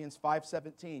 Thessalonians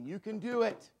 5:17. You can do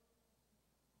it.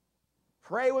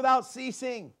 Pray without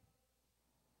ceasing.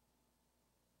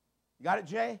 You got it,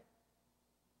 Jay?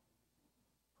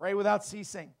 Pray without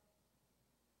ceasing.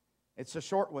 It's a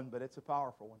short one, but it's a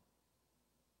powerful one.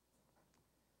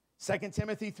 2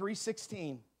 Timothy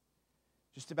 3:16.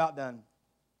 Just about done.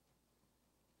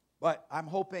 But I'm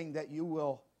hoping that you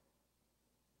will,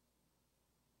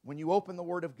 when you open the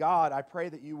Word of God, I pray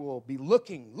that you will be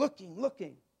looking.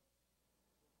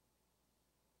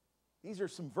 These are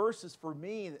some verses for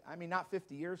me, I mean, not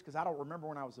 50 years, because I don't remember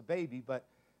when I was a baby, but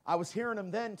I was hearing them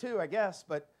then too, I guess,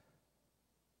 but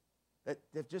that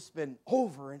they've just been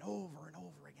over and over and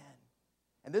over again.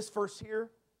 And this verse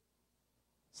here,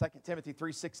 2 Timothy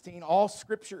 3:16, all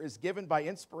Scripture is given by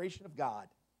inspiration of God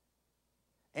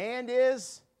and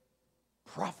is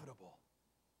profitable.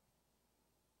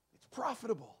 It's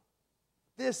profitable.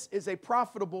 This is a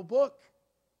profitable book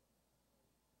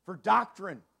for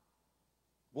doctrine.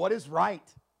 What is right?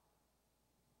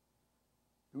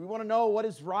 Do we want to know what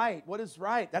is right? What is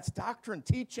right? That's doctrine,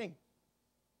 teaching.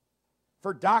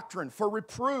 For doctrine, for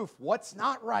reproof, what's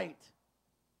not right?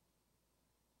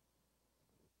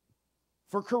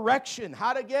 For correction,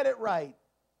 how to get it right.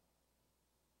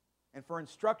 And for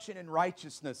instruction in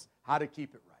righteousness, how to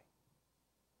keep it right.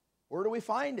 Where do we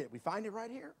find it? We find it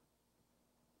right here.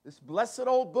 This blessed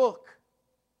old book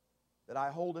that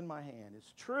I hold in my hand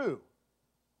is true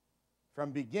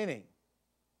from beginning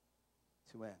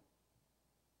to end.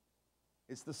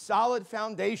 It's the solid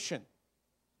foundation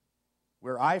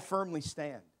where I firmly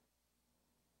stand.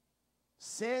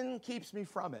 Sin keeps me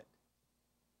from it,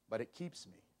 but it keeps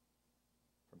me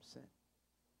from sin.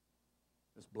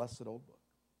 This blessed old book.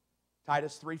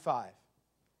 Titus 3:5.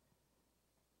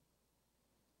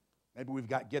 Maybe we've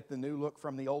got Get the New Look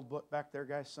from the old book back there,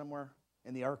 guys, somewhere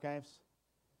in the archives.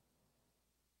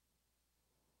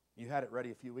 You had it ready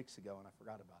a few weeks ago, and I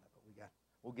forgot about it, but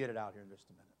we'll get it out here in just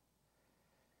a minute.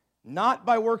 Not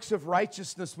by works of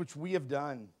righteousness which we have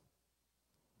done,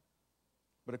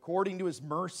 but according to His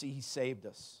mercy He saved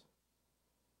us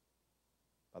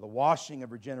by the washing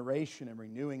of regeneration and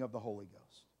renewing of the Holy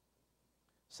Ghost.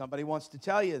 Somebody wants to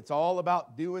tell you it's all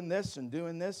about doing this and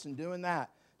doing this and doing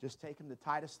that. Just take them to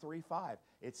Titus 3:5.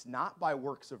 It's not by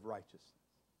works of righteousness.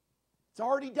 It's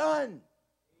already done.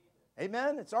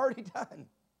 Amen? It's already done.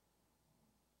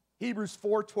 Hebrews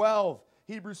 4:12.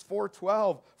 Hebrews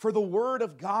 4:12. For the word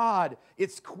of God,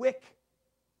 it's quick.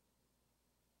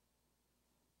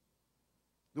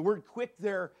 The word quick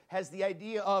there has the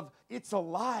idea of it's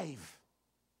alive.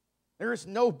 There is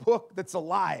no book that's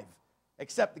alive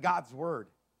except God's word.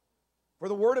 For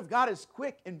the word of God is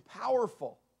quick and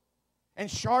powerful and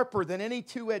sharper than any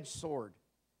two-edged sword,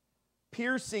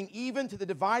 piercing even to the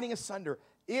dividing asunder.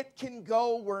 It can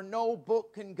go where no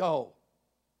book can go.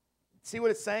 See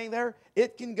what it's saying there?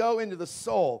 It can go into the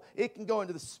soul. It can go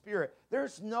into the spirit.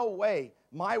 There's no way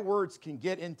my words can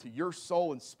get into your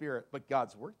soul and spirit, but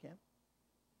God's word can.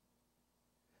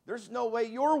 There's no way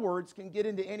your words can get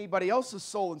into anybody else's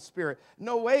soul and spirit.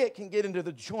 No way it can get into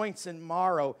the joints and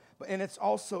marrow. And it's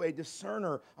also a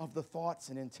discerner of the thoughts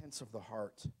and intents of the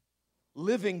heart.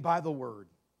 Living by the word.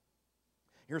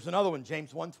 Here's another one,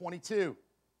 James 1:22.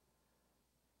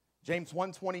 James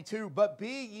 1:22, but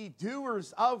be ye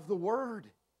doers of the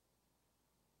word.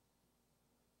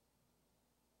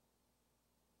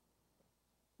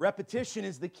 Repetition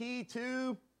is the key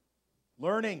to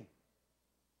learning,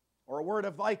 or a word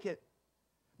of like it.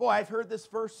 Boy, I've heard this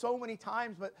verse so many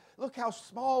times, but look how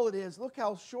small it is. Look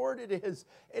how short it is.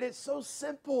 And it's so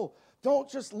simple. Don't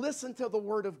just listen to the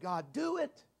word of God. Do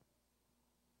it.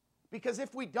 Because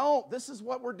if we don't, this is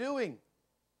what we're doing.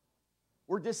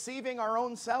 We're deceiving our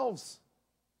own selves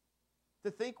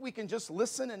to think we can just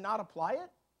listen and not apply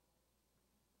it.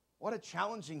 What a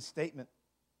challenging statement.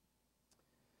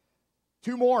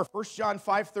 Two more, 1 John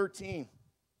 5:13.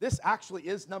 This actually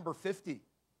is number 50,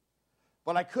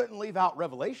 but I couldn't leave out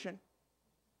Revelation.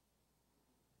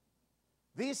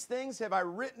 These things have I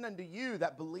written unto you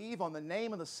that believe on the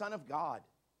name of the Son of God,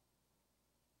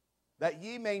 that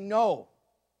ye may know.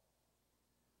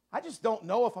 I just don't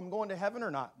know if I'm going to heaven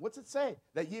or not. What's it say?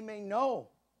 That ye may know.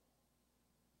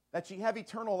 That ye have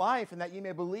eternal life and that ye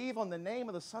may believe on the name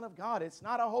of the Son of God. It's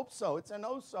not a hope so, it's a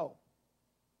know so.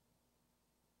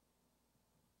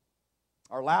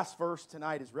 Our last verse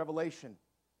tonight is Revelation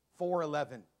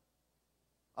 4:11.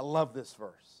 I love this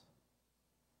verse.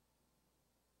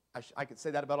 I could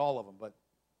say that about all of them, but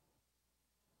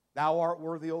thou art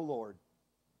worthy, O Lord.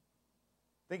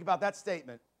 Think about that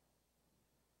statement.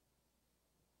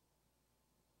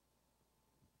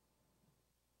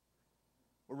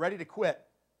 We're ready to quit.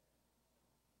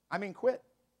 I mean, quit.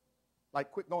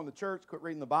 Like, quit going to church, quit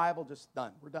reading the Bible, just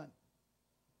done. We're done.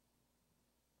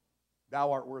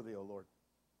 Thou art worthy, O Lord.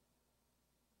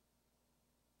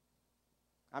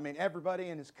 I mean, everybody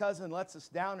and his cousin lets us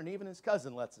down, and even his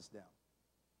cousin lets us down.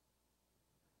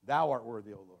 Thou art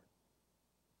worthy, O Lord.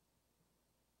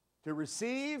 To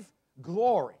receive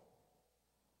glory.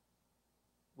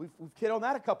 We've hit on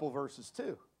that a couple verses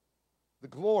too. The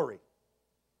glory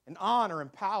and honor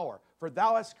and power. For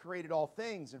thou hast created all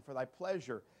things, and for thy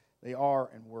pleasure they are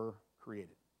and were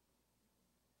created.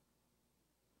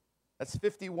 That's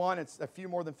 51. It's a few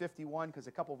more than 51 because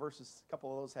a couple of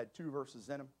those had 2 verses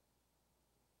in them.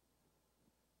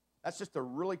 That's just a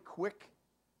really quick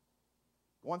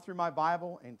going through my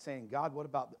Bible and saying, God, what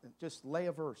about, just lay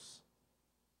a verse.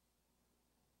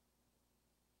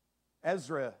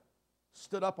 Ezra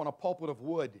stood up on a pulpit of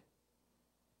wood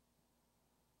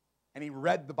and he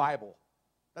read the Bible.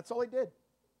 That's all he did.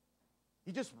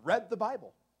 He just read the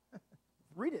Bible.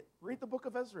 Read it. Read the book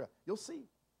of Ezra. You'll see.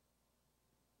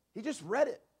 He just read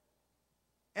it.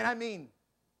 And I mean,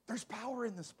 there's power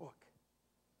in this book.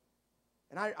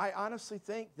 And I honestly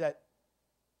think that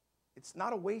it's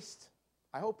not a waste.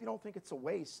 I hope you don't think it's a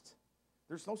waste.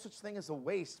 There's no such thing as a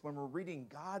waste when we're reading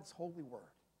God's holy word.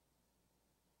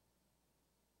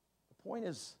 The point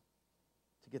is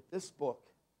to get this book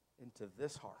into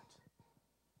this heart,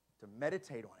 to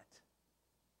meditate on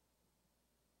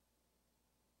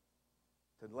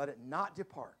it, to let it not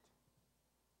depart.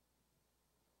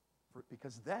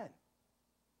 Because then,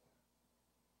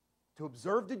 to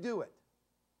observe to do it,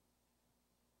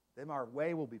 then our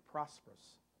way will be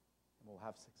prosperous and we'll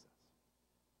have success.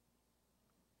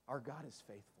 Our God is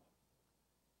faithful.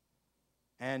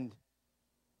 And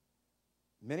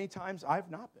many times I've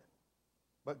not been,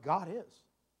 but God is,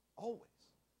 always.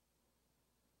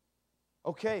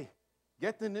 Okay,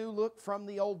 get the new look from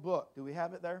the old book. Do we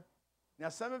have it there? Now,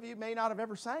 some of you may not have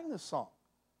ever sang this song,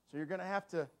 so you're going to have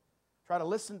to try to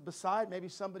listen beside, maybe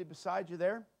somebody beside you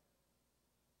there.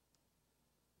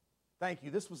 Thank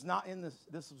you. This was not in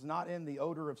the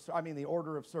order of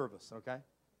service, okay?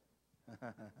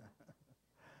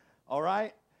 All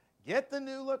right. Get the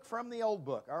new look from the old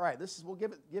book. All right, we'll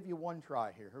give you one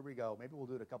try here. Here we go. Maybe we'll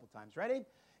do it a couple times. Ready?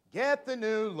 Get the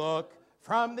new look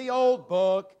from the old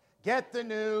book. Get the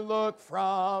new look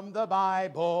from the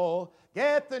Bible.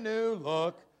 Get the new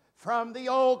look from the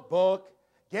old book.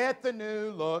 Get the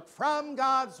new look from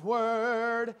God's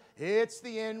Word. It's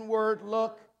the inward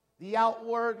look, the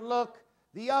outward look,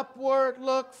 the upward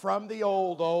look from the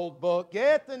old book.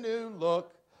 Get the new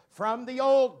look from the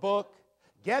old book.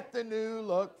 Get the new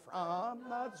look from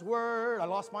God's Word. I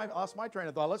lost my train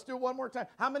of thought. Let's do it one more time.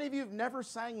 How many of you have never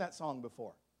sang that song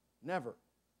before? Never.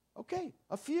 Okay,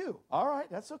 a few. All right,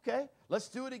 that's okay. Let's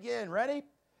do it again. Ready?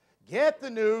 Get the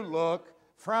new look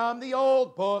from the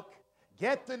old book.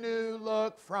 Get the new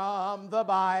look from the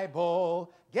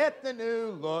Bible. Get the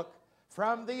new look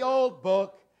from the old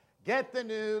book. Get the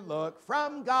new look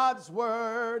from God's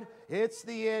Word. It's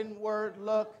the inward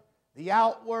look, the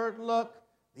outward look,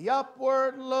 the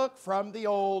upward look from the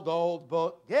old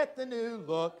book. Get the new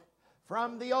look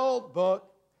from the old book.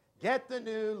 Get the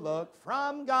new look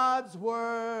from God's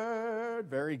Word.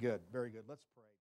 Very good, very good. Let's pray.